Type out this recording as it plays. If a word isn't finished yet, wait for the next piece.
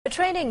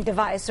training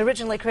device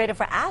originally created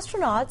for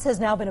astronauts has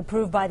now been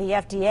approved by the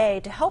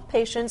FDA to help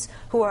patients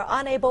who are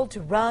unable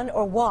to run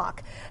or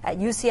walk. At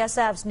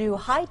UCSF's new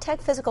high-tech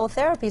physical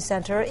therapy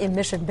center in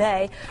Mission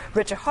Bay,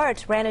 Richard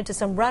Hart ran into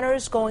some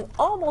runners going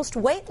almost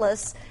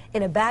weightless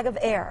in a bag of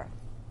air.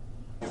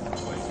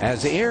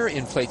 As air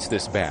inflates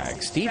this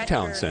bag, Steve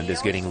Townsend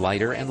is getting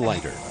lighter and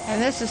lighter.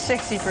 And this is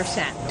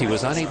 60%. He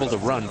was unable to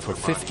run for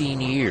 15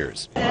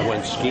 years. I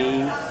went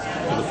skiing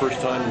for the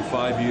first time in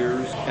 5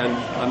 years, and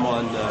I'm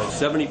on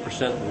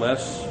 70%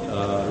 less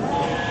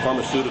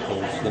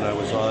pharmaceuticals than I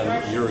was on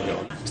a year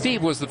ago.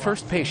 Steve was the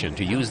first patient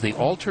to use the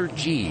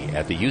ALTER-G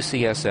at the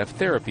UCSF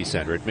Therapy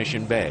Center at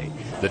Mission Bay.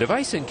 The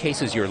device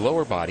encases your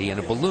lower body in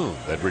a balloon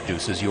that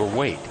reduces your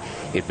weight.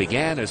 It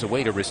began as a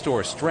way to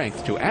restore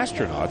strength to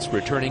astronauts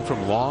returning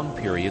from long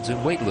periods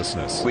in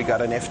weightlessness. We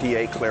got an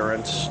FDA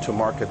clearance to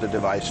market the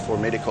device for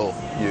medical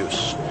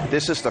use.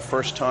 This is the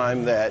first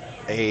time that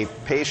a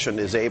patient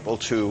is able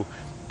to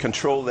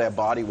control their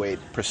body weight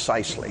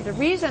precisely. The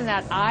reason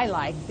that I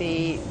like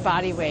the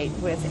body weight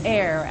with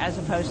air as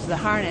opposed to the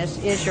harness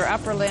is your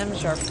upper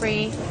limbs are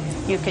free.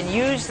 You can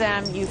use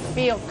them. You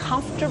feel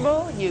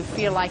comfortable. You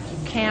feel like you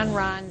can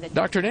run.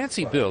 Dr.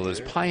 Nancy Bill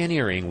is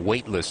pioneering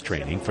weightless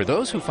training for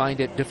those who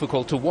find it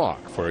difficult to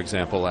walk, for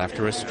example,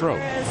 after a stroke.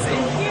 Whereas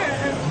in here,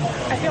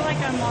 I feel like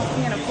I'm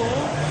walking in a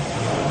pool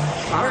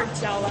or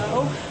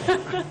Jello.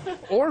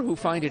 Or who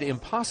find it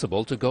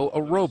impossible to go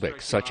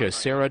aerobic, such as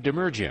Sarah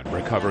Demerjian,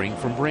 recovering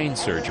from brain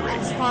surgery.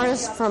 As far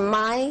as for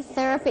my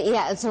therapy,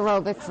 yeah, it's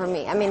aerobic for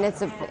me. I mean,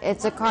 it's a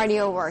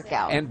cardio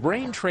workout. And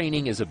brain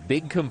training is a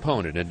big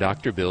component in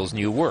Dr. Bill's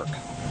new work.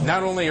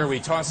 Not only are we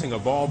tossing a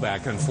ball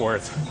back and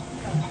forth,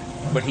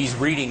 but he's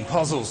reading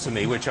puzzles to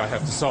me, which I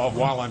have to solve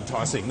while I'm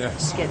tossing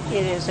this. It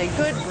is a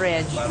good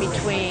bridge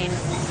between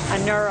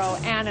a neuro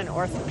and an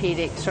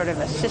orthopedic sort of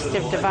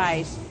assistive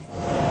device.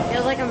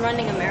 Feels like I'm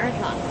running a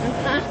marathon.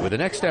 With the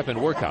next step in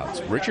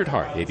workouts, Richard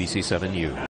Hart, ABC 7 News.